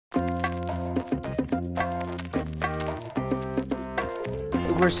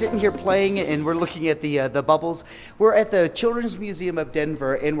we're sitting here playing and we're looking at the bubbles. We're at the Children's Museum of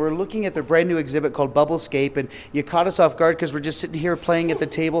Denver and we're looking at the brand new exhibit called Bubblescape, and you caught us off guard because we're just sitting here playing at the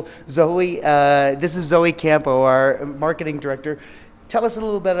table. Zoe, this is Zoe Campo, our marketing director. Tell us a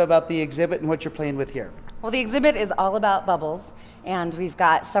little bit about the exhibit and what you're playing with here. Well, the exhibit is all about bubbles, and we've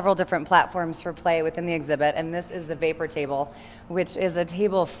got several different platforms for play within the exhibit, and this is the vapor table, which is a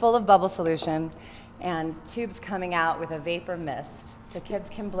table full of bubble solution and tubes coming out with a vapor mist, so kids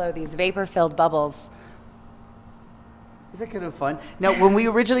can blow these vapor-filled bubbles. Is that kind of fun? Now, when we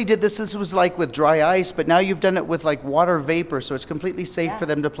originally did this, this was like with dry ice, but now you've done it with like water vapor, so it's completely safe for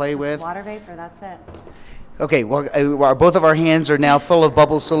them to play with. Water vapor, that's it. Okay, well, both of our hands are now full of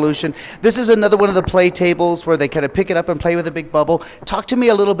bubble solution. This is another one of the play tables where they kind of pick it up and play with a big bubble. Talk to me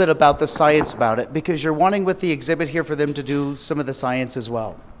a little bit about the science about it, because you're wanting with the exhibit here for them to do some of the science as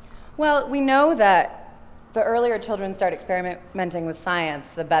well. Well, we know that the earlier children start experimenting with science,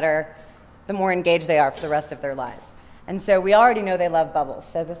 the more engaged they are for the rest of their lives. And so we already know they love bubbles,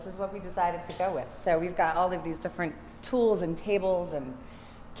 so this is what we decided to go with. So we've got all of these different tools and tables, and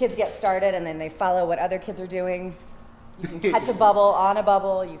kids get started and then they follow what other kids are doing. You can catch a bubble on a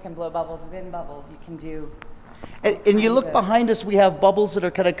bubble, you can blow bubbles within bubbles, you can do... And you look behind us, we have bubbles that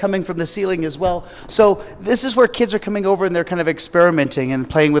are kind of coming from the ceiling as well. So this is where kids are coming over and they're kind of experimenting and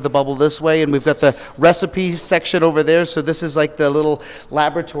playing with the bubble this way. And we've got the recipe section over there. So this is like the little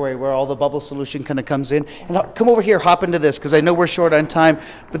laboratory where all the bubble solution kind of comes in. And come over here, hop into this, because I know we're short on time.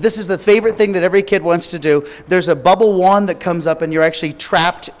 But this is the favorite thing that every kid wants to do. There's a bubble wand that comes up and you're actually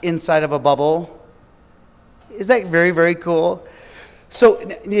trapped inside of a bubble. Isn't that very, very cool? So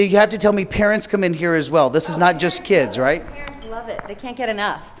you have to tell me parents come in here as well. This is not just kids, right? Parents love it. They can't get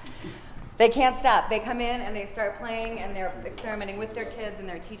enough. They can't stop. They come in and they start playing and they're experimenting with their kids and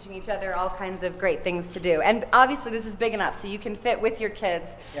they're teaching each other all kinds of great things to do. And obviously this is big enough so you can fit with your kids.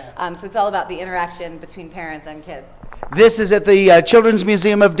 Yeah. So it's all about the interaction between parents and kids. This is at the Children's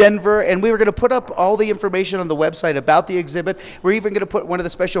Museum of Denver, and we were going to put up all the information on the website about the exhibit. We're even going to put one of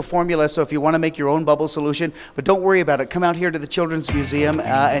the special formulas, so if you want to make your own bubble solution, but don't worry about it. Come out here to the Children's Museum,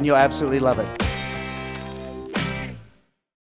 and you'll absolutely love it.